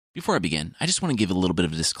Before I begin, I just want to give a little bit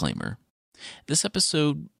of a disclaimer. This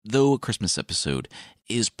episode, though a Christmas episode,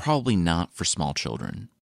 is probably not for small children.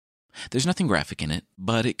 There's nothing graphic in it,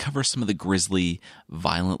 but it covers some of the grisly,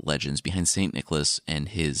 violent legends behind St. Nicholas and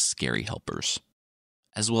his scary helpers,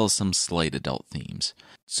 as well as some slight adult themes.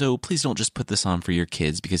 So please don't just put this on for your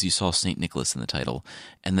kids because you saw St. Nicholas in the title,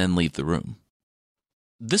 and then leave the room.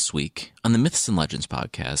 This week, on the Myths and Legends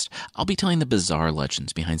podcast, I'll be telling the bizarre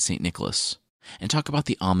legends behind St. Nicholas, and talk about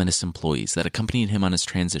the ominous employees that accompanied him on his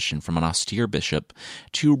transition from an austere bishop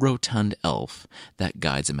to a rotund elf that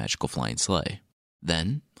guides a magical flying sleigh.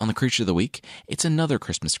 Then, on the Creature of the Week, it's another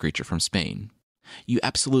Christmas creature from Spain. You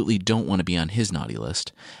absolutely don't want to be on his naughty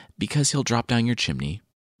list, because he'll drop down your chimney,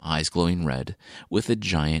 eyes glowing red, with a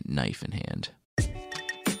giant knife in hand.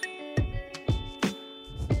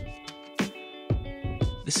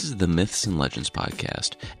 This is the Myths and Legends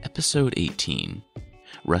podcast, episode 18.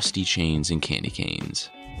 Rusty Chains and Candy Canes.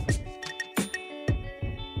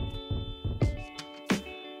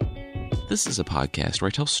 This is a podcast where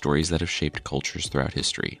I tell stories that have shaped cultures throughout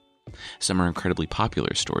history. Some are incredibly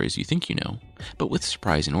popular stories you think you know, but with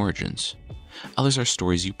surprising origins. Others are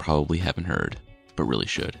stories you probably haven't heard, but really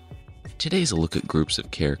should. Today is a look at groups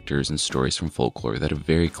of characters and stories from folklore that have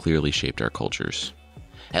very clearly shaped our cultures.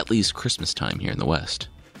 At least Christmas time here in the West.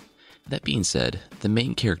 That being said, the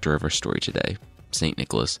main character of our story today, St.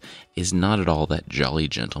 Nicholas, is not at all that jolly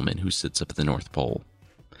gentleman who sits up at the North Pole.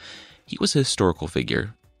 He was a historical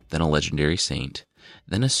figure, then a legendary saint,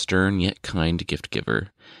 then a stern yet kind gift giver,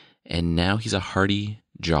 and now he's a hearty,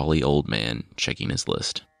 jolly old man checking his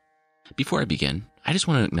list. Before I begin, I just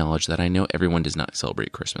want to acknowledge that I know everyone does not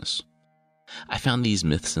celebrate Christmas. I found these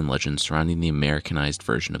myths and legends surrounding the Americanized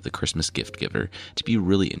version of the Christmas gift giver to be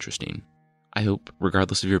really interesting. I hope,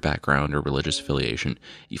 regardless of your background or religious affiliation,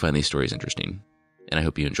 you find these stories interesting. And I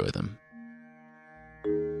hope you enjoy them.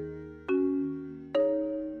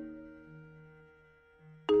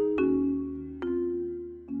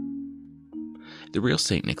 The real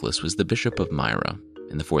St. Nicholas was the Bishop of Myra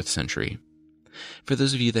in the 4th century. For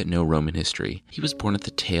those of you that know Roman history, he was born at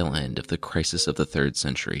the tail end of the crisis of the 3rd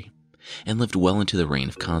century, and lived well into the reign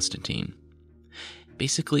of Constantine.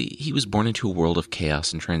 Basically, he was born into a world of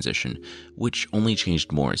chaos and transition, which only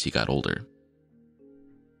changed more as he got older.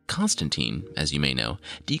 Constantine, as you may know,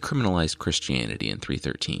 decriminalized Christianity in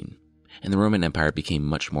 313, and the Roman Empire became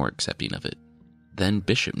much more accepting of it. Then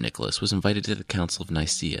Bishop Nicholas was invited to the Council of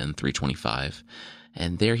Nicaea in 325,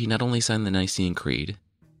 and there he not only signed the Nicene Creed,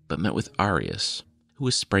 but met with Arius, who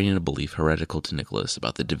was spreading a belief heretical to Nicholas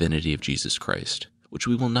about the divinity of Jesus Christ, which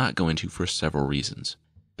we will not go into for several reasons,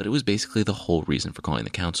 but it was basically the whole reason for calling the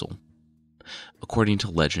council. According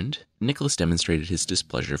to legend, Nicholas demonstrated his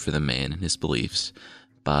displeasure for the man and his beliefs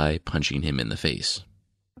by punching him in the face.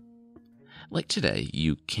 Like today,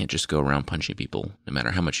 you can't just go around punching people, no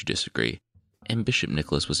matter how much you disagree, and Bishop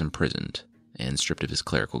Nicholas was imprisoned and stripped of his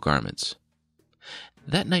clerical garments.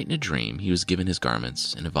 That night in a dream, he was given his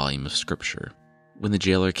garments and a volume of scripture. When the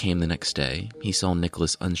jailer came the next day, he saw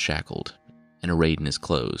Nicholas unshackled and arrayed in his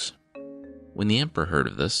clothes. When the emperor heard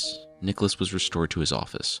of this, Nicholas was restored to his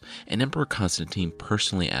office, and Emperor Constantine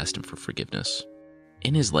personally asked him for forgiveness.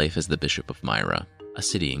 In his life as the Bishop of Myra, a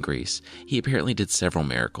city in Greece, he apparently did several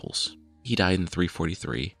miracles. He died in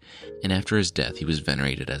 343, and after his death he was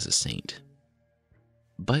venerated as a saint.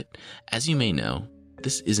 But, as you may know,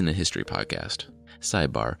 this isn't a history podcast.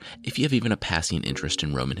 Sidebar, if you have even a passing interest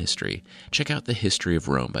in Roman history, check out The History of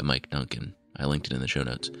Rome by Mike Duncan. I linked it in the show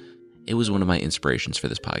notes. It was one of my inspirations for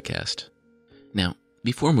this podcast. Now,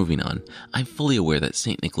 before moving on, I'm fully aware that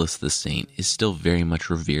St. Nicholas the Saint is still very much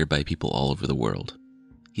revered by people all over the world.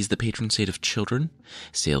 He's the patron saint of children,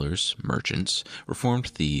 sailors, merchants, reformed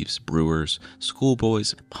thieves, brewers,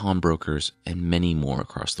 schoolboys, pawnbrokers, and many more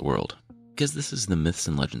across the world. Because this is the Myths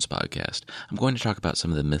and Legends podcast, I'm going to talk about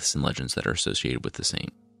some of the myths and legends that are associated with the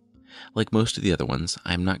saint. Like most of the other ones,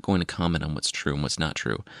 I'm not going to comment on what's true and what's not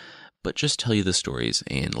true, but just tell you the stories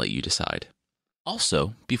and let you decide.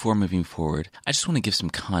 Also, before moving forward, I just want to give some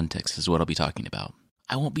context as to what I'll be talking about.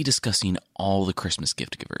 I won't be discussing all the Christmas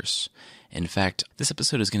gift givers. In fact, this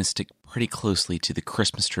episode is going to stick pretty closely to the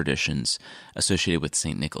Christmas traditions associated with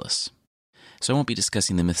St. Nicholas. So I won't be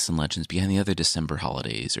discussing the myths and legends behind the other December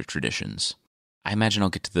holidays or traditions. I imagine I'll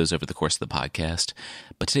get to those over the course of the podcast,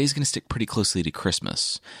 but today's going to stick pretty closely to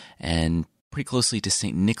Christmas, and pretty closely to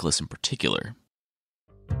St. Nicholas in particular.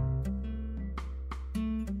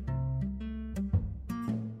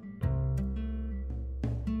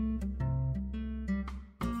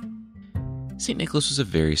 St. Nicholas was a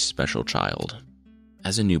very special child.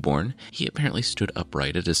 As a newborn, he apparently stood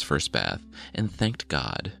upright at his first bath and thanked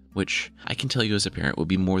God, which I can tell you as a parent would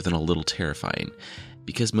be more than a little terrifying,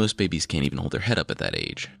 because most babies can't even hold their head up at that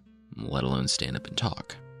age, let alone stand up and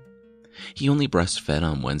talk. He only breastfed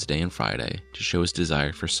on Wednesday and Friday to show his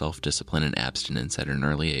desire for self-discipline and abstinence at an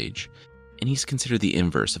early age, and he's considered the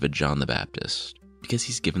inverse of a John the Baptist, because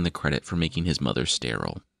he's given the credit for making his mother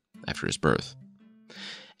sterile after his birth.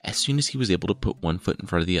 As soon as he was able to put one foot in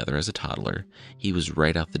front of the other as a toddler, he was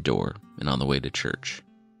right out the door and on the way to church.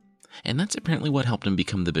 And that's apparently what helped him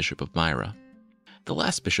become the Bishop of Myra. The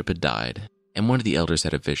last bishop had died, and one of the elders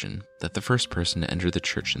had a vision that the first person to enter the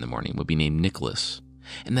church in the morning would be named Nicholas,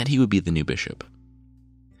 and that he would be the new bishop.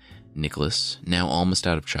 Nicholas, now almost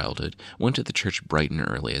out of childhood, went to the church bright and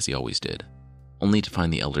early as he always did, only to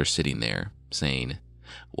find the elder sitting there, saying,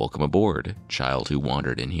 "Welcome aboard, child who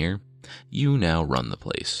wandered in here. You now run the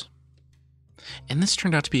place." And this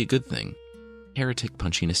turned out to be a good thing. Heretic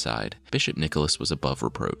punching aside, Bishop Nicholas was above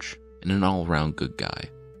reproach, and an all-around good guy.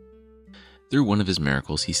 Through one of his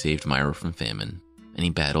miracles, he saved Myra from famine, and he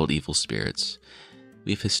battled evil spirits.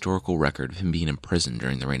 We have historical record of him being imprisoned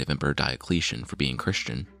during the reign of Emperor Diocletian for being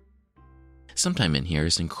Christian. Sometime in here,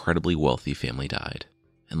 his incredibly wealthy family died,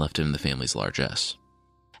 and left him the family's largesse.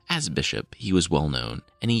 As bishop, he was well known,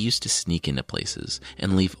 and he used to sneak into places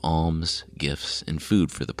and leave alms, gifts, and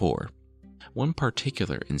food for the poor. One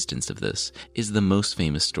particular instance of this is the most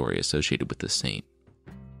famous story associated with this saint.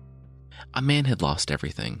 A man had lost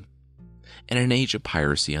everything. In an age of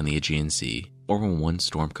piracy on the Aegean Sea, or when one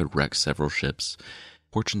storm could wreck several ships,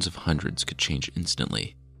 fortunes of hundreds could change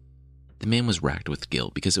instantly. The man was racked with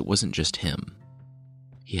guilt because it wasn't just him.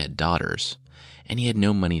 He had daughters, and he had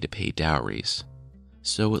no money to pay dowries,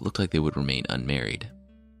 so it looked like they would remain unmarried.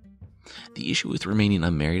 The issue with remaining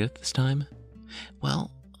unmarried at this time?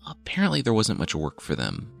 Well, apparently there wasn't much work for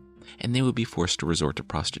them, and they would be forced to resort to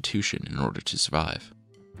prostitution in order to survive.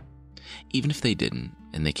 Even if they didn't,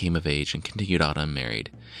 and they came of age and continued on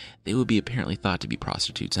unmarried, they would be apparently thought to be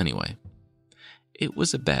prostitutes anyway. It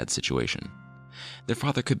was a bad situation. Their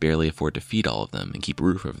father could barely afford to feed all of them and keep a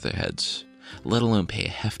roof over their heads, let alone pay a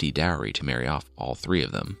hefty dowry to marry off all three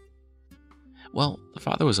of them. Well, the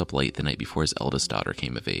father was up late the night before his eldest daughter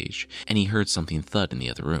came of age, and he heard something thud in the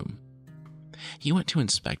other room. He went to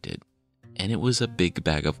inspect it, and it was a big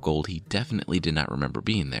bag of gold he definitely did not remember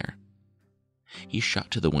being there. He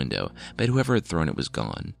shot to the window, but whoever had thrown it was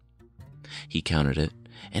gone. He counted it,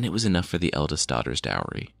 and it was enough for the eldest daughter's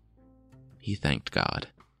dowry. He thanked God.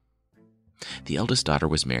 The eldest daughter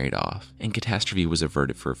was married off, and catastrophe was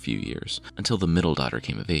averted for a few years, until the middle daughter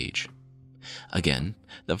came of age. Again,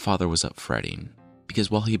 the father was up fretting, because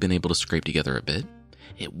while he'd been able to scrape together a bit,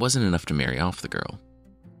 it wasn't enough to marry off the girl.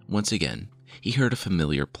 Once again, he heard a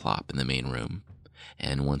familiar plop in the main room,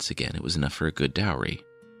 and once again it was enough for a good dowry.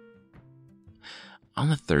 On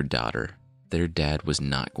the third daughter, their dad was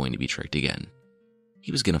not going to be tricked again.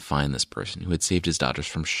 He was going to find this person who had saved his daughters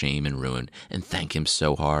from shame and ruin and thank him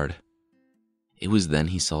so hard. It was then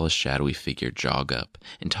he saw a shadowy figure jog up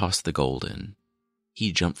and toss the gold in.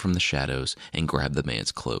 He jumped from the shadows and grabbed the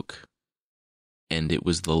man's cloak. And it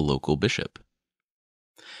was the local bishop.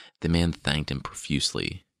 The man thanked him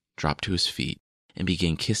profusely, dropped to his feet, and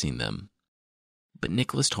began kissing them. But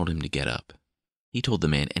Nicholas told him to get up. He told the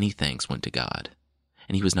man any thanks went to God,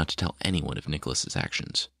 and he was not to tell anyone of Nicholas's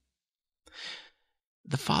actions.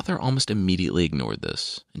 The father almost immediately ignored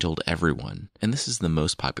this and told everyone, and this is the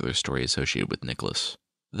most popular story associated with Nicholas,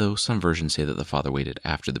 though some versions say that the father waited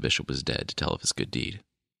after the bishop was dead to tell of his good deed.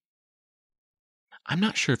 I'm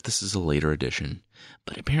not sure if this is a later addition,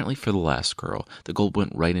 but apparently for the last girl, the gold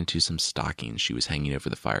went right into some stockings she was hanging over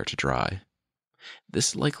the fire to dry.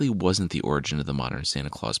 This likely wasn't the origin of the modern Santa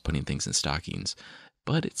Claus putting things in stockings,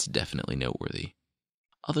 but it's definitely noteworthy.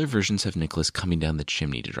 Other versions have Nicholas coming down the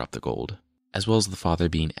chimney to drop the gold, as well as the father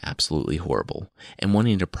being absolutely horrible and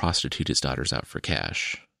wanting to prostitute his daughters out for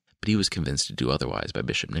cash, but he was convinced to do otherwise by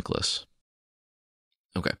Bishop Nicholas.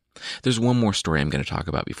 Okay, there's one more story I'm going to talk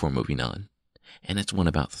about before moving on, and it's one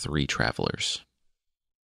about 3 travelers.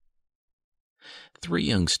 3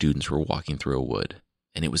 young students were walking through a wood,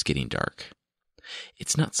 and it was getting dark.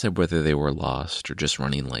 It's not said whether they were lost or just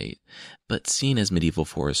running late, but seeing as medieval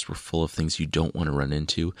forests were full of things you don't want to run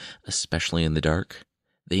into, especially in the dark,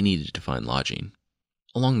 they needed to find lodging.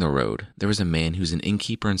 Along the road, there was a man who's an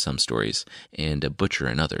innkeeper in some stories and a butcher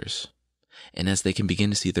in others. And as they can begin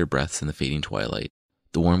to see their breaths in the fading twilight,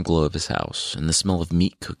 the warm glow of his house and the smell of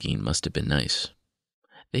meat cooking must have been nice.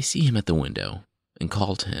 They see him at the window and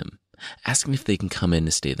call to him, asking if they can come in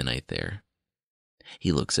to stay the night there.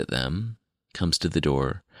 He looks at them, comes to the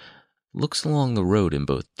door, looks along the road in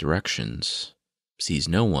both directions, sees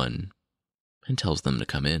no one, and tells them to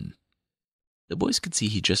come in. The boys could see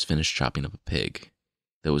he just finished chopping up a pig,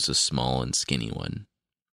 that was a small and skinny one.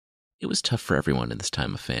 It was tough for everyone in this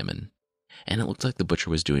time of famine, and it looked like the butcher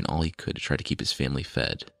was doing all he could to try to keep his family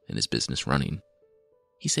fed and his business running.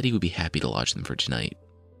 He said he would be happy to lodge them for tonight.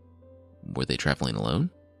 Were they traveling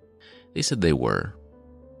alone? They said they were.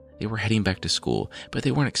 They were heading back to school, but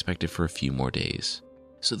they weren't expected for a few more days,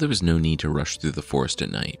 so there was no need to rush through the forest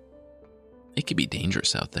at night. It could be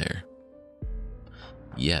dangerous out there.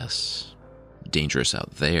 Yes, dangerous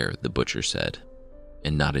out there, the butcher said,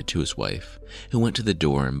 and nodded to his wife, who went to the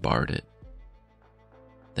door and barred it.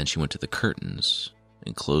 Then she went to the curtains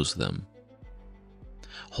and closed them.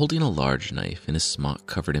 Holding a large knife in his smock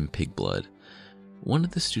covered in pig blood, one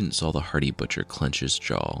of the students saw the hardy butcher clench his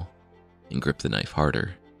jaw and grip the knife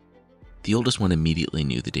harder. The oldest one immediately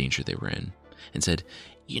knew the danger they were in and said,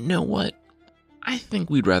 "You know what? I think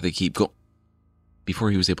we'd rather keep going."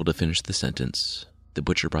 Before he was able to finish the sentence, the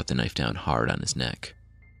butcher brought the knife down hard on his neck.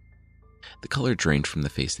 The color drained from the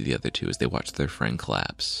face of the other two as they watched their friend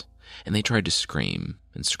collapse, and they tried to scream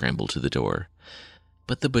and scramble to the door,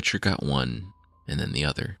 but the butcher got one and then the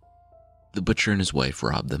other. The butcher and his wife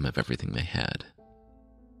robbed them of everything they had.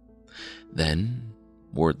 Then,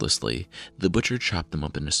 wordlessly, the butcher chopped them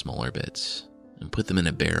up into smaller bits and put them in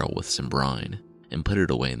a barrel with some brine and put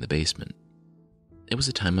it away in the basement. It was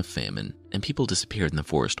a time of famine, and people disappeared in the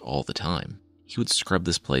forest all the time. He would scrub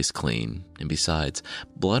this place clean, and besides,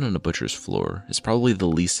 blood on a butcher's floor is probably the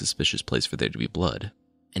least suspicious place for there to be blood,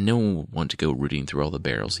 and no one would want to go rooting through all the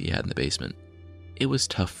barrels he had in the basement. It was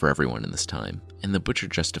tough for everyone in this time, and the butcher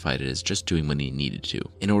justified it as just doing what he needed to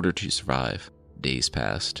in order to survive. Days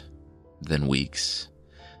passed, then weeks,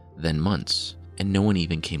 then months, and no one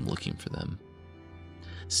even came looking for them.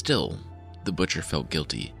 Still, the butcher felt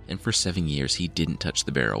guilty, and for 7 years he didn't touch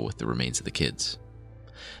the barrel with the remains of the kids.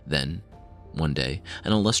 Then, one day,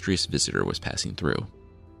 an illustrious visitor was passing through.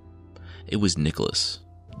 It was Nicholas,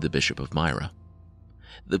 the Bishop of Myra.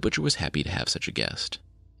 The butcher was happy to have such a guest,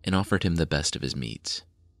 and offered him the best of his meats.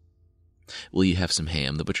 "Will you have some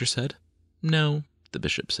ham?" the butcher said. "No," the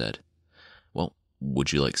bishop said. "Well,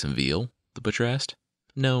 would you like some veal?" the butcher asked.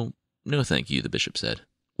 No, thank you," the bishop said.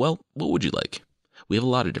 "Well, what would you like? We have a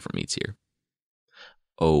lot of different meats here."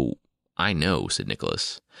 "Oh, I know," said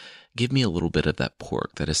Nicholas. "Give me a little bit of that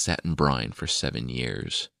pork that has sat in brine for 7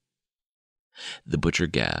 years. The butcher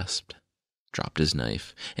gasped, dropped his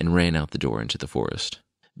knife, and ran out the door into the forest.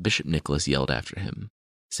 Bishop Nicholas yelled after him,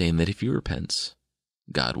 saying that if he repents,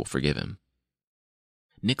 God will forgive him.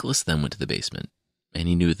 Nicholas then went to the basement, and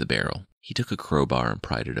he knew the barrel. He took a crowbar and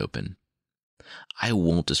pried it open. I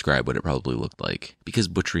won't describe what it probably looked like, because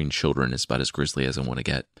butchering children is about as grisly as I want to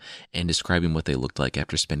get, and describing what they looked like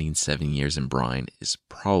after spending 7 years in brine is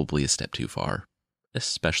probably a step too far,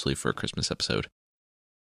 especially for a Christmas episode.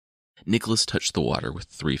 Nicholas touched the water with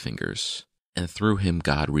 3 fingers, and through him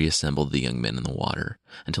God reassembled the young men in the water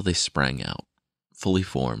until they sprang out, fully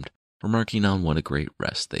formed, remarking on what a great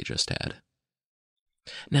rest they just had.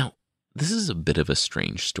 Now, this is a bit of a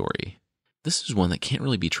strange story. This is one that can't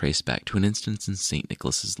really be traced back to an instance in St.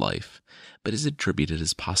 Nicholas's life, but is attributed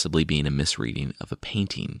as possibly being a misreading of a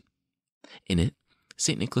painting. In it,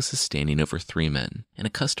 St. Nicholas is standing over 3 men, and a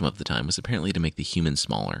custom of the time was apparently to make the human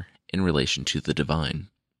smaller in relation to the divine.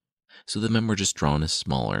 So the men were just drawn as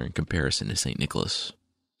smaller in comparison to St. Nicholas,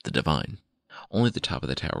 the divine. Only the top of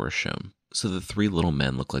the tower is shown, so the 3 little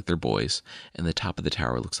men look like they're boys, and the top of the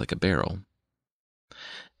tower looks like a barrel.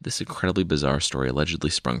 This incredibly bizarre story allegedly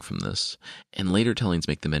sprung from this, and later tellings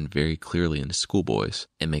make the men very clearly into schoolboys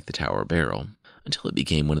and make the tower a barrel, until it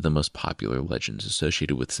became one of the most popular legends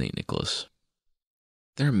associated with St. Nicholas.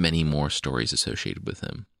 There are many more stories associated with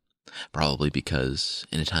him, probably because,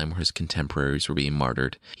 in a time where his contemporaries were being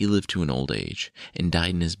martyred, he lived to an old age and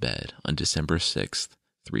died in his bed on December 6th,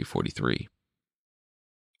 343.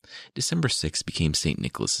 December 6th became St.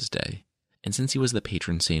 Nicholas's Day, and since he was the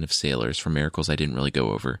patron saint of sailors for miracles I didn't really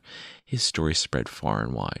go over, his story spread far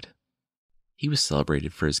and wide. He was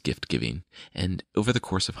celebrated for his gift-giving, and over the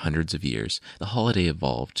course of hundreds of years, the holiday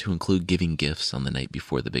evolved to include giving gifts on the night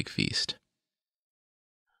before the big feast.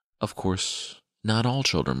 Of course, not all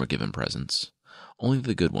children were given presents, only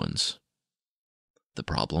the good ones. The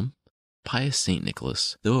problem? Pious St.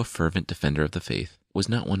 Nicholas, though a fervent defender of the faith, was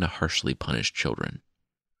not one to harshly punish children.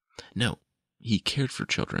 No, he cared for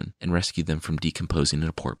children and rescued them from decomposing in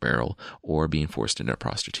a pork barrel or being forced into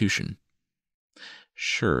prostitution.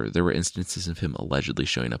 Sure, there were instances of him allegedly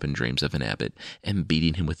showing up in dreams of an abbot and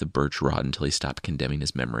beating him with a birch rod until he stopped condemning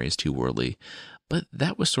his memory as too worldly, but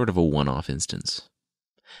that was sort of a one-off instance.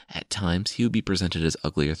 At times, he would be presented as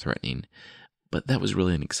ugly or threatening, But that was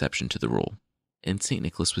really an exception to the rule, and St.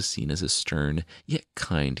 Nicholas was seen as a stern yet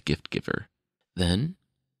kind gift giver. Then,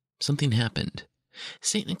 something happened.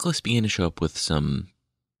 St. Nicholas began to show up with some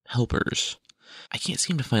helpers. I can't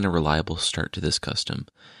seem to find a reliable start to this custom,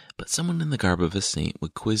 but someone in the garb of a saint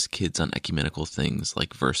would quiz kids on ecumenical things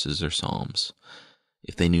like verses or psalms.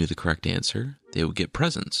 If they knew the correct answer, they would get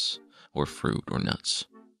presents, or fruit, or nuts.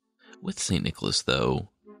 With St. Nicholas, though,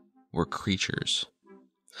 were creatures.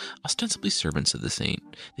 Ostensibly servants of the saint,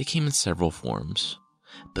 they came in several forms,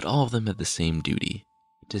 but all of them had the same duty,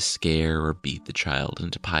 to scare or beat the child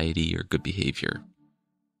into piety or good behavior.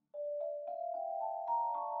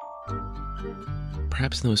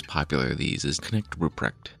 Perhaps the most popular of these is Knecht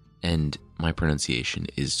Ruprecht, and my pronunciation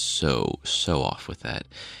is so off with that.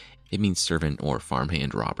 It means servant or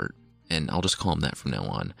farmhand Robert, and I'll just call him that from now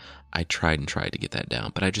on. I tried to get that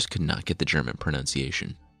down, but I just could not get the German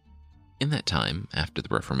pronunciation. In that time, after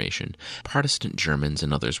the Reformation, Protestant Germans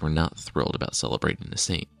and others were not thrilled about celebrating a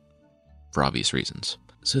saint, for obvious reasons.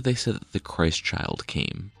 So they said that the Christ child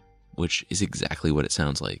came, which is exactly what it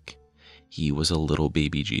sounds like. He was a little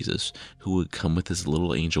baby Jesus who would come with his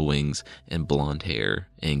little angel wings and blonde hair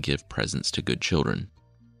and give presents to good children.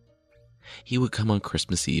 He would come on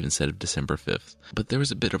Christmas Eve instead of December 5th, but there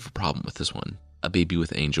was a bit of a problem with this one. A baby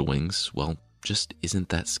with angel wings, well, just isn't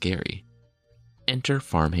that scary. Enter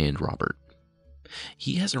farmhand Robert.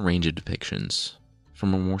 He has a range of depictions,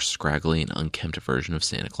 from a more scraggly and unkempt version of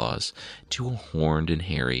Santa Claus to a horned and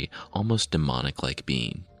hairy, almost demonic-like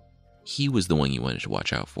being. He was the one you wanted to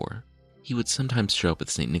watch out for. He would sometimes show up with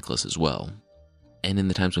St. Nicholas as well, and in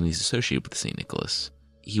the times when he's associated with St. Nicholas,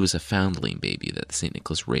 he was a foundling baby that St.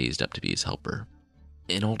 Nicholas raised up to be his helper.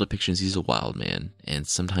 In all depictions, he's a wild man, and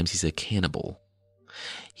sometimes he's a cannibal.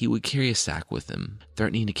 He would carry a sack with him,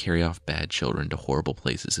 threatening to carry off bad children to horrible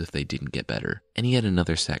places if they didn't get better. And he had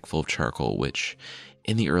another sack full of charcoal, which,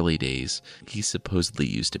 in the early days, he supposedly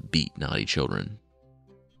used to beat naughty children.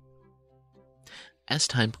 As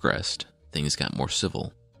time progressed, things got more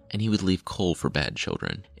civil, and he would leave coal for bad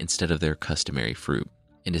children instead of their customary fruit,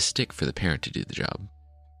 and a stick for the parent to do the job.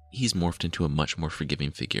 He's morphed into a much more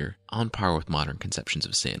forgiving figure, on par with modern conceptions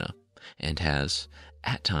of Santa, and has,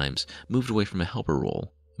 at times, moved away from a helper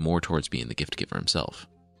role, more towards being the gift giver himself.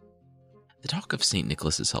 The talk of St.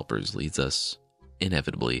 Nicholas's helpers leads us,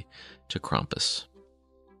 inevitably, to Krampus.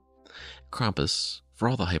 Krampus, for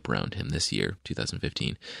all the hype around him this year,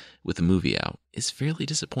 2015, with the movie out, is fairly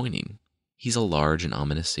disappointing. He's a large and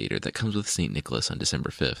ominous satyr that comes with St. Nicholas on December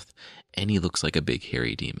 5th, and he looks like a big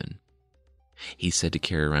hairy demon. He's said to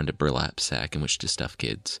carry around a burlap sack in which to stuff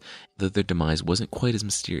kids, though their demise wasn't quite as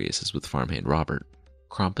mysterious as with farmhand Robert.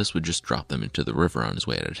 Krampus would just drop them into the river on his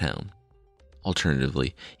way out of town.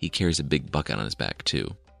 Alternatively, he carries a big bucket on his back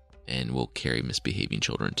too, and will carry misbehaving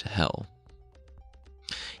children to hell.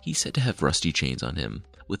 He's said to have rusty chains on him,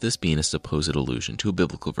 with this being a supposed allusion to a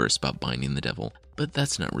biblical verse about binding the devil, but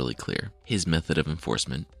that's not really clear. His method of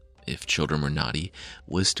enforcement, if children were naughty,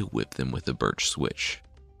 was to whip them with a birch switch,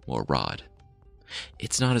 or rod.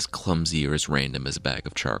 It's not as clumsy or as random as a bag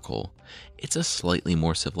of charcoal. It's a slightly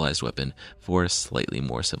more civilized weapon for a slightly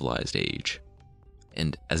more civilized age.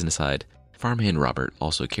 And as an aside, farmhand Robert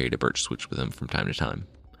also carried a birch switch with him from time to time.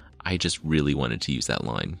 I just really wanted to use that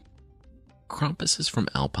line. Krampus is from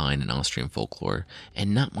Alpine and Austrian folklore,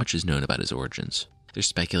 and not much is known about his origins. There's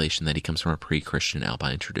speculation that he comes from a pre-Christian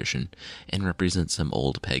Alpine tradition and represents some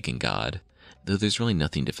old pagan god, though there's really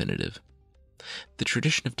nothing definitive. The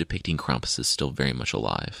tradition of depicting Krampus is still very much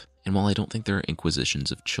alive, and while I don't think there are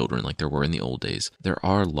inquisitions of children like there were in the old days, there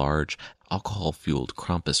are large, alcohol-fueled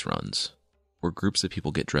Krampus runs, where groups of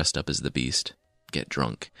people get dressed up as the beast, get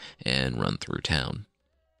drunk, and run through town.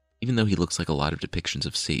 Even though he looks like a lot of depictions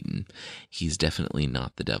of Satan, he's definitely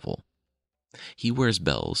not the devil. He wears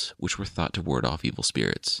bells, which were thought to ward off evil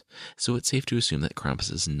spirits, so it's safe to assume that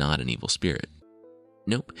Krampus is not an evil spirit.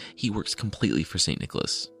 Nope, he works completely for St.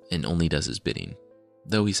 Nicholas, and only does his bidding,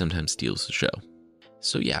 though he sometimes steals the show.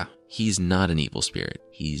 So yeah, he's not an evil spirit.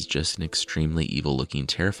 He's just an extremely evil-looking,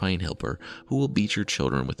 terrifying helper who will beat your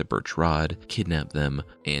children with a birch rod, kidnap them,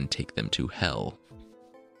 and take them to hell.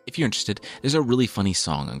 If you're interested, there's a really funny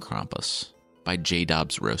song on Krampus by J.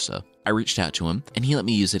 Dobbs Rosa. I reached out to him, and he let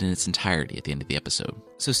me use it in its entirety at the end of the episode.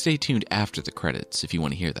 So stay tuned after the credits if you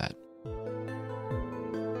want to hear that.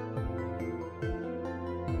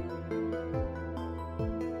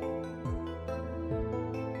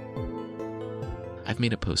 I've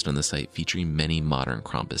made a post on the site featuring many modern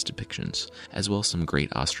Krampus depictions, as well as some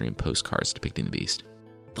great Austrian postcards depicting the beast.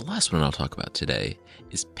 The last one I'll talk about today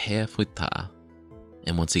is Père Fouettard.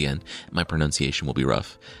 And once again, my pronunciation will be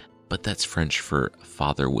rough, but that's French for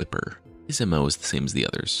Father Whipper. His MO is the same as the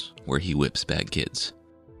others, where he whips bad kids.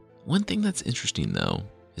 One thing that's interesting, though,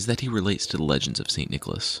 is that he relates to the legends of St.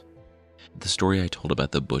 Nicholas. The story I told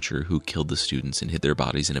about the butcher who killed the students and hid their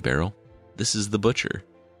bodies in a barrel, this is the butcher.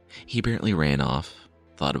 He apparently ran off,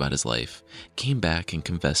 thought about his life, came back and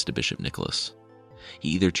confessed to Bishop Nicholas. He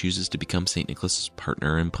either chooses to become St. Nicholas's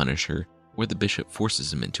partner and punisher, or the bishop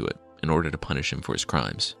forces him into it in order to punish him for his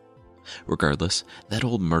crimes. Regardless, that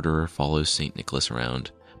old murderer follows St. Nicholas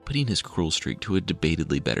around, putting his cruel streak to a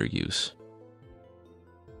debatedly better use.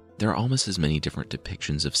 There are almost as many different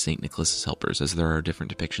depictions of St. Nicholas's helpers as there are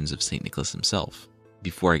different depictions of St. Nicholas himself.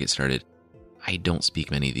 Before I get started, I don't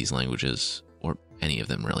speak many of these languages, or any of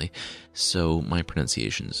them really, so my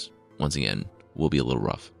pronunciations, once again, will be a little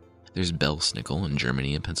rough. There's Belsnickel in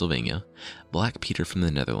Germany and Pennsylvania, Black Peter from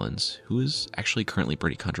the Netherlands, who is actually currently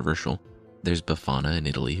pretty controversial. There's Befana in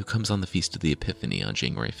Italy, who comes on the Feast of the Epiphany on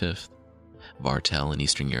January 5th. Vartel in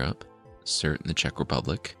Eastern Europe, Sert in the Czech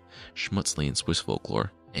Republic, Schmutzli in Swiss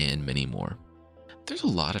folklore, and many more. There's a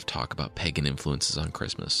lot of talk about pagan influences on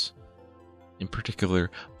Christmas, in particular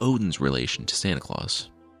Odin's relation to Santa Claus.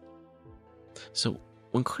 So,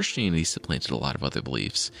 when Christianity supplanted a lot of other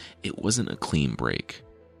beliefs, it wasn't a clean break.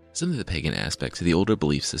 Some of the pagan aspects of the older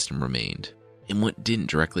belief system remained, and what didn't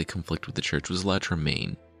directly conflict with the church was allowed to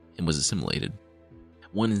remain and was assimilated.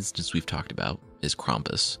 One instance we've talked about is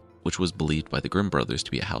Krampus, which was believed by the Grimm brothers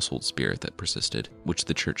to be a household spirit that persisted, which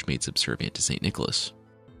the church made subservient to St. Nicholas.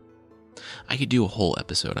 I could do a whole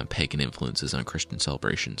episode on pagan influences on Christian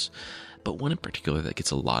celebrations, but one in particular that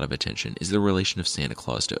gets a lot of attention is the relation of Santa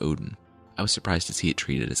Claus to Odin. I was surprised to see it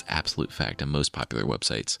treated as absolute fact on most popular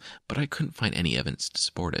websites, but I couldn't find any evidence to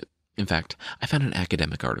support it. In fact, I found an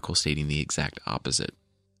academic article stating the exact opposite.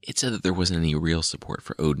 It said that there wasn't any real support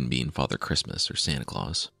for Odin being Father Christmas or Santa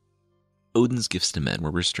Claus. Odin's gifts to men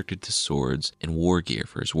were restricted to swords and war gear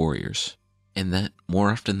for his warriors, and that, more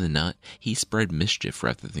often than not, he spread mischief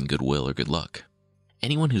rather than goodwill or good luck.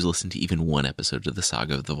 Anyone who's listened to even one episode of the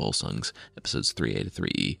Saga of the Volsungs, episodes 3A to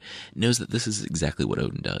 3E, knows that this is exactly what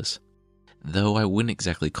Odin does. Though I wouldn't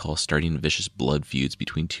exactly call starting vicious blood feuds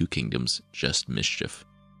between two kingdoms just mischief.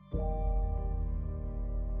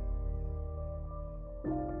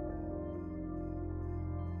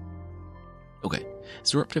 Okay,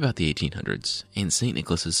 so we're up to about the 1800s, and St.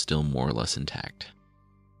 Nicholas is still more or less intact.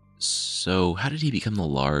 So how did he become the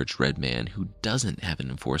large red man who doesn't have an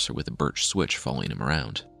enforcer with a birch switch following him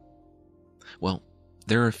around? Well,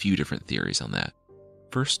 there are a few different theories on that.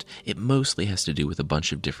 First, it mostly has to do with a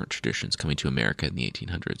bunch of different traditions coming to America in the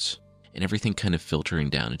 1800s, and everything kind of filtering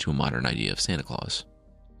down into a modern idea of Santa Claus.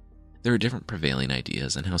 There are different prevailing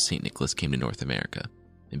ideas on how St. Nicholas came to North America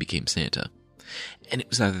and became Santa, and it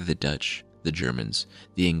was either the Dutch, the Germans,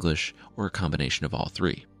 the English, or a combination of all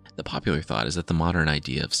three. The popular thought is that the modern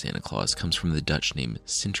idea of Santa Claus comes from the Dutch name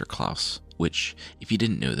Sinterklaas, which, if you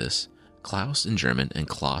didn't know this, Klaus in German and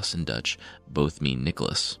Klaas in Dutch both mean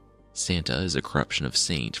Nicholas. Santa is a corruption of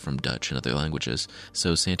saint from Dutch and other languages,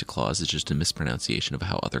 so Santa Claus is just a mispronunciation of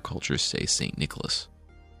how other cultures say Saint Nicholas.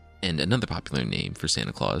 And another popular name for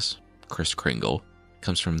Santa Claus, Kris Kringle,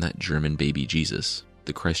 comes from that German baby Jesus,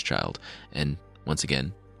 the Christ child, and once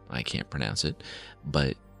again, I can't pronounce it,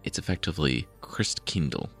 but it's effectively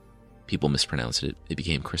Christkindl. People mispronounced it, it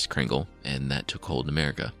became Kris Kringle, and that took hold in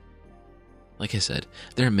America. Like I said,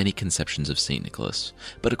 there are many conceptions of St. Nicholas,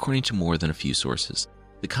 but according to more than a few sources,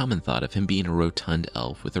 the common thought of him being a rotund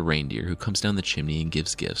elf with a reindeer who comes down the chimney and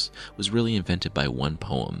gives gifts was really invented by one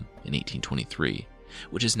poem in 1823,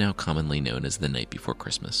 which is now commonly known as The Night Before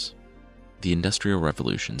Christmas. The Industrial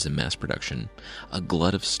Revolutions and mass production, a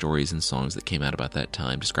glut of stories and songs that came out about that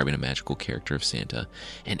time describing a magical character of Santa,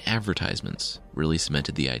 and advertisements really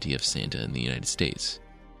cemented the idea of Santa in the United States,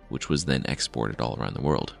 which was then exported all around the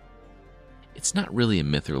world. It's not really a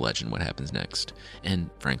myth or legend what happens next, and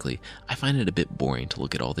frankly, I find it a bit boring to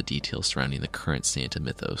look at all the details surrounding the current Santa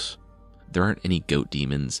mythos. There aren't any goat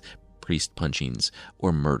demons, priest punchings,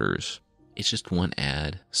 or murders. It's just one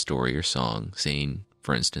ad, story, or song saying,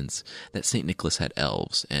 for instance, that St. Nicholas had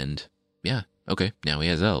elves, and yeah, okay, now he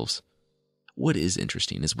has elves. What is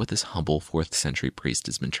interesting is what this humble 4th century priest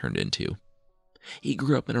has been turned into. He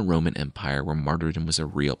grew up in a Roman Empire where martyrdom was a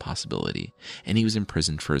real possibility, and he was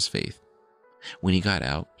imprisoned for his faith. When he got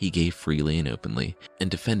out, he gave freely and openly, and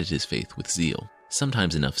defended his faith with zeal,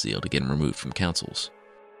 sometimes enough zeal to get him removed from councils.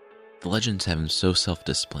 The legends have him so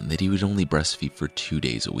self-disciplined that he would only breastfeed for 2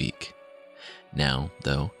 days a week. Now,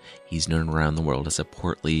 though, he's known around the world as a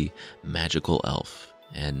portly, magical elf,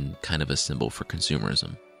 and kind of a symbol for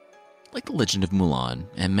consumerism. Like the legend of Mulan,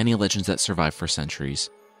 and many legends that survive for centuries,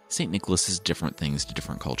 St. Nicholas is different things to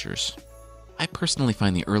different cultures. I personally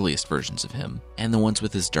find the earliest versions of him, and the ones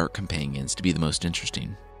with his dark companions, to be the most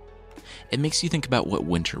interesting. It makes you think about what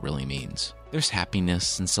winter really means. There's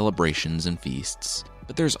happiness and celebrations and feasts,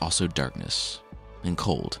 but there's also darkness and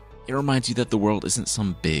cold. It reminds you that the world isn't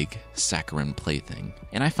some big, saccharine plaything,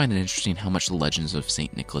 and I find it interesting how much the legends of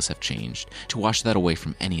St. Nicholas have changed to wash that away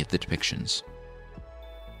from any of the depictions.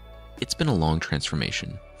 It's been a long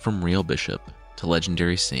transformation, from real bishop to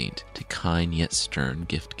legendary saint to kind yet stern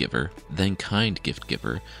gift giver, then kind gift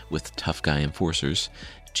giver with tough guy enforcers,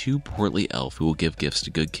 to portly elf who will give gifts to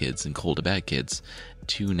good kids and cold to bad kids,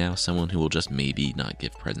 to now someone who will just maybe not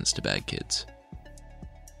give presents to bad kids.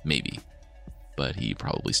 Maybe. But he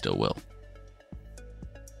probably still will.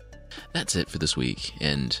 That's it for this week,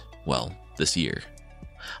 and, well, this year.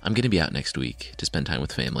 I'm going to be out next week to spend time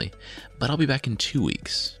with family, but I'll be back in 2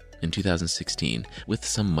 weeks, in 2016, with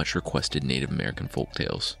some much requested Native American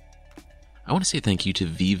folktales. I want to say thank you to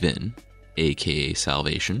V-Vin, aka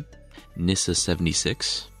Salvation,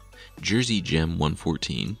 Nissa76, Jersey Gem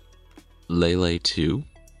 114, Lele 2,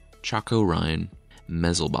 Chaco Ryan,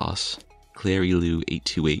 Mezzleboss, Clary Lou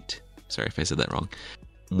 828, sorry if I said that wrong,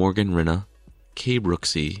 Morgan Rinna, K.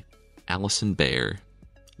 Brooksy, Allison Bayer,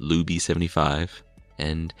 Luby75,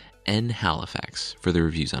 and N. Halifax for the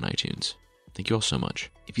reviews on iTunes. Thank you all so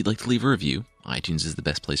much. If you'd like to leave a review, iTunes is the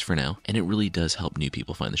best place for now, and it really does help new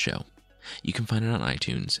people find the show. You can find it on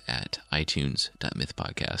iTunes at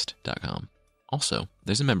itunes.mythpodcast.com. Also,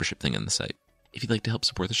 there's a membership thing on the site. If you'd like to help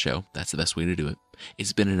support the show, that's the best way to do it.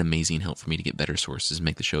 It's been an amazing help for me to get better sources and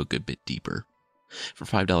make the show a good bit deeper. For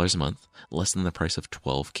 $5 a month, less than the price of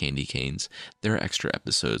 12 candy canes, there are extra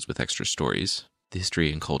episodes with extra stories, the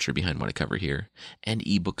history and culture behind what I cover here, and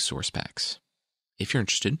ebook source packs. If you're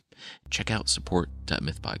interested, check out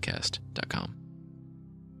support.mythpodcast.com.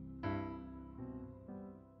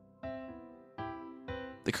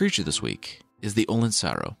 The creature this week is the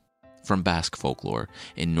Olentzero from Basque folklore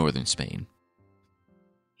in northern Spain.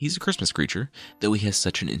 He's a Christmas creature, though he has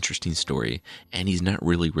such an interesting story, and he's not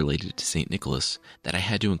really related to St. Nicholas that I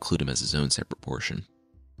had to include him as his own separate portion.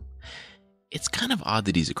 It's kind of odd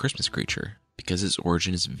that he's a Christmas creature, because his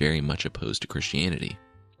origin is very much opposed to Christianity.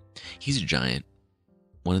 He's a giant,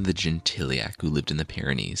 one of the Gentiliac who lived in the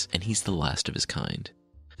Pyrenees, and he's the last of his kind.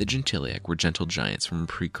 The Gentiliac were gentle giants from a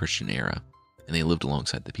pre-Christian era, and they lived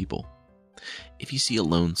alongside the people. If you see a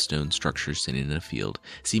lone stone structure sitting in a field,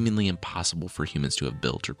 seemingly impossible for humans to have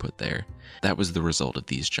built or put there, that was the result of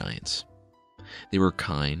these giants. They were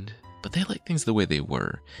kind, but they liked things the way they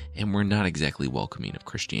were, and were not exactly welcoming of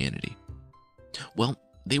Christianity. Well,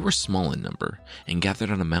 they were small in number, and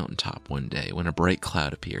gathered on a mountaintop one day when a bright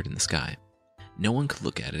cloud appeared in the sky. No one could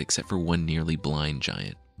look at it except for one nearly blind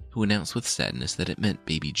giant, who announced with sadness that it meant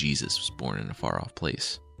baby Jesus was born in a far-off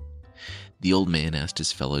place. The old man asked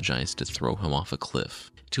his fellow giants to throw him off a cliff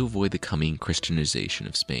to avoid the coming Christianization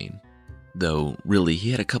of Spain. Though, really, he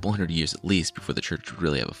had a couple hundred years at least before the church would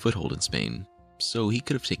really have a foothold in Spain, so he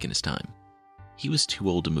could have taken his time. He was too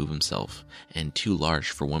old to move himself, and too large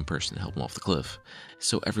for one person to help him off the cliff,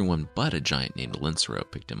 so everyone but a giant named Olentzero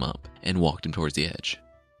picked him up and walked him towards the edge.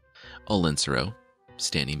 Olentzero,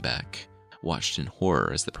 standing back, watched in horror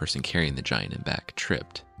as the person carrying the giant in back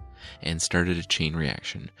tripped, and started a chain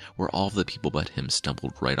reaction where all of the people but him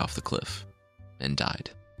stumbled right off the cliff and died.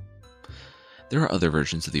 There are other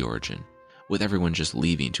versions of the origin, with everyone just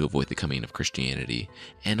leaving to avoid the coming of Christianity,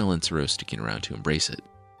 and Olentzero sticking around to embrace it.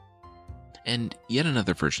 And yet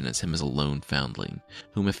another version has him as a lone foundling,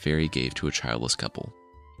 whom a fairy gave to a childless couple.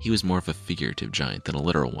 He was more of a figurative giant than a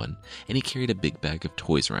literal one, and he carried a big bag of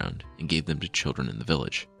toys around and gave them to children in the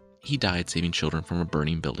village. He died saving children from a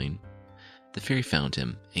burning building. The fairy found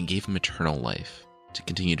him and gave him eternal life to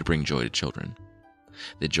continue to bring joy to children.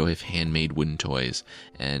 The joy of handmade wooden toys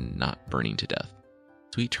and not burning to death.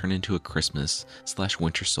 So he turned into a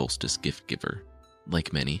Christmas/winter solstice gift giver.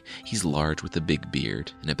 Like many, he's large with a big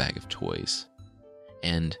beard and a bag of toys.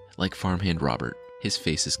 And, like farmhand Robert, his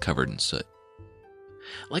face is covered in soot.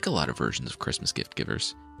 Like a lot of versions of Christmas gift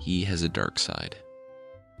givers, he has a dark side.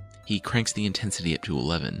 He cranks the intensity up to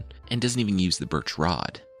 11 and doesn't even use the birch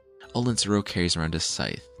rod. Olentzero carries around a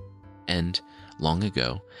scythe, and, long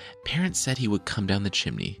ago, parents said he would come down the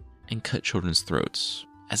chimney and cut children's throats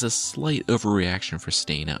as a slight overreaction for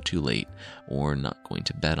staying out too late or not going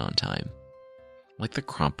to bed on time. Like the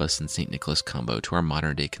Krampus and St. Nicholas combo to our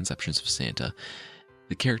modern-day conceptions of Santa,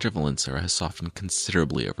 the character of Olentzero has softened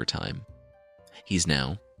considerably over time. He's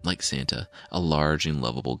now, like Santa, a large and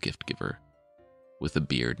lovable gift giver, with a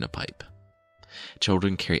beard and a pipe.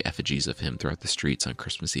 Children carry effigies of him throughout the streets on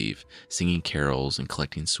Christmas Eve, singing carols and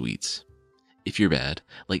collecting sweets. If you're bad,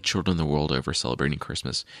 like children the world over celebrating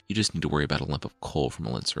Christmas, you just need to worry about a lump of coal from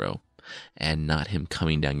a Lincero, and not him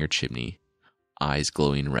coming down your chimney, eyes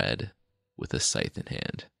glowing red, with a scythe in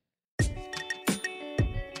hand.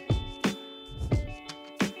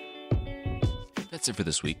 That's it for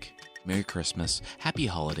this week. Merry Christmas, Happy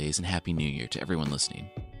Holidays, and Happy New Year to everyone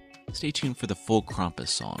listening. Stay tuned for the full Krampus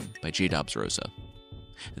song by J. Dobbs Rosa.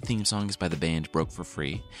 The theme song is by the band Broke for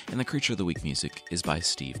Free, and the Creature of the Week music is by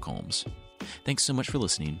Steve Combs. Thanks so much for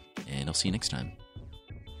listening, and I'll see you next time.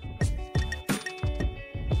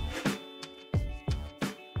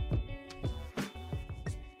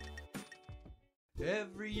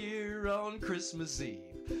 Every year on Christmas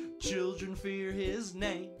Eve, children fear his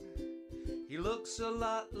name. He looks a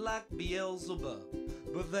lot like Beelzebub,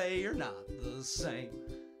 but they are not the same.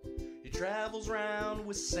 He travels round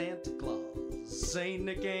with Santa Claus, Saint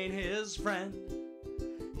Nick ain't his friend.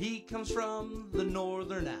 He comes from the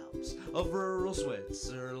northern Alps of rural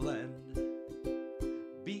Switzerland.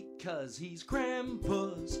 Because he's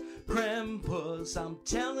Krampus, Krampus, I'm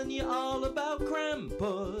telling you all about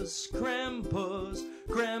Krampus, Krampus,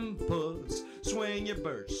 Krampus, swing your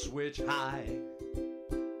birch switch high.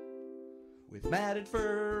 With matted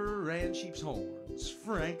fur and sheep's horns,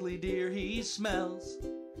 frankly dear he smells,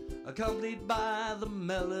 accompanied by the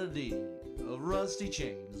melody of rusty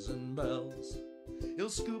chains and bells. He'll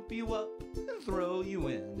scoop you up and throw you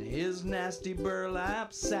in his nasty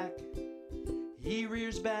burlap sack. He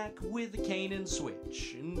rears back with a cane and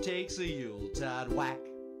switch and takes a Yuletide whack.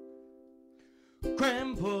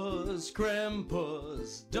 Krampus,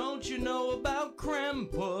 Krampus, don't you know about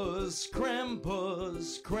Krampus?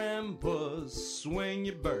 Krampus, Krampus, swing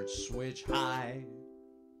your birch switch high.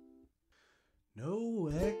 No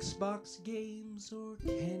Xbox games or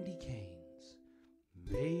candy canes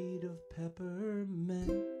made of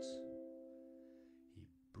peppermint. He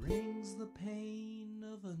brings the pain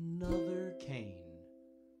of another Cain,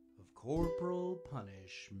 of corporal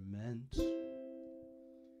punishment.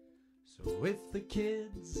 So if the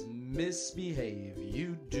kids misbehave,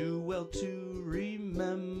 you do well to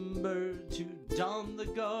remember to don the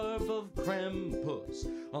garb of Krampus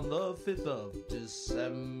on the 5th of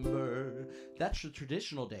December. That's the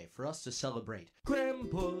traditional day for us to celebrate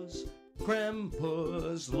Krampus,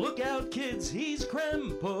 Krampus. Look out, kids, he's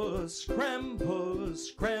Krampus,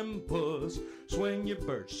 Krampus, Krampus. Swing your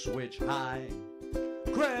birch switch high.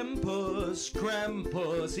 Krampus,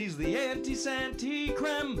 Krampus, he's the anti-Santy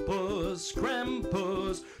Krampus,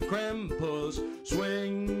 Krampus, Krampus,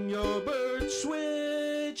 swing your birch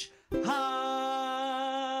switch high.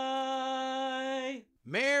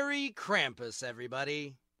 Merry Krampus,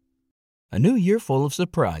 everybody. A new year full of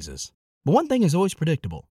surprises. But one thing is always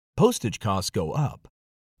predictable. Postage costs go up.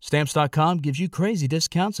 Stamps.com gives you crazy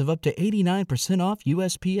discounts of up to 89% off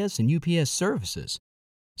USPS and UPS services.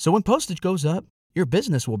 So when postage goes up, your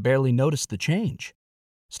business will barely notice the change.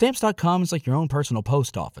 Stamps.com is like your own personal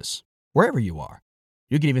post office, wherever you are.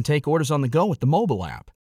 You can even take orders on the go with the mobile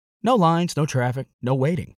app. No lines, no traffic, no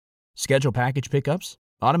waiting. Schedule package pickups,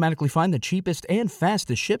 automatically find the cheapest and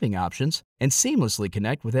fastest shipping options, and seamlessly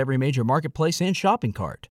connect with every major marketplace and shopping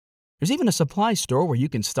cart. There's even a supply store where you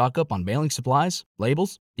can stock up on mailing supplies,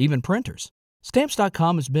 labels, even printers.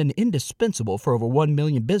 Stamps.com has been indispensable for over 1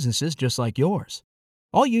 million businesses just like yours.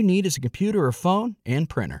 All you need is a computer or phone and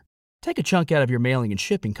printer. Take a chunk out of your mailing and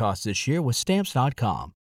shipping costs this year with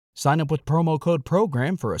Stamps.com. Sign up with promo code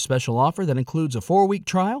PROGRAM for a special offer that includes a 4-week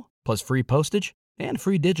trial, plus free postage and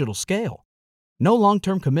free digital scale. No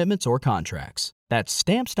long-term commitments or contracts. That's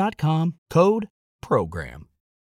Stamps.com, code PROGRAM.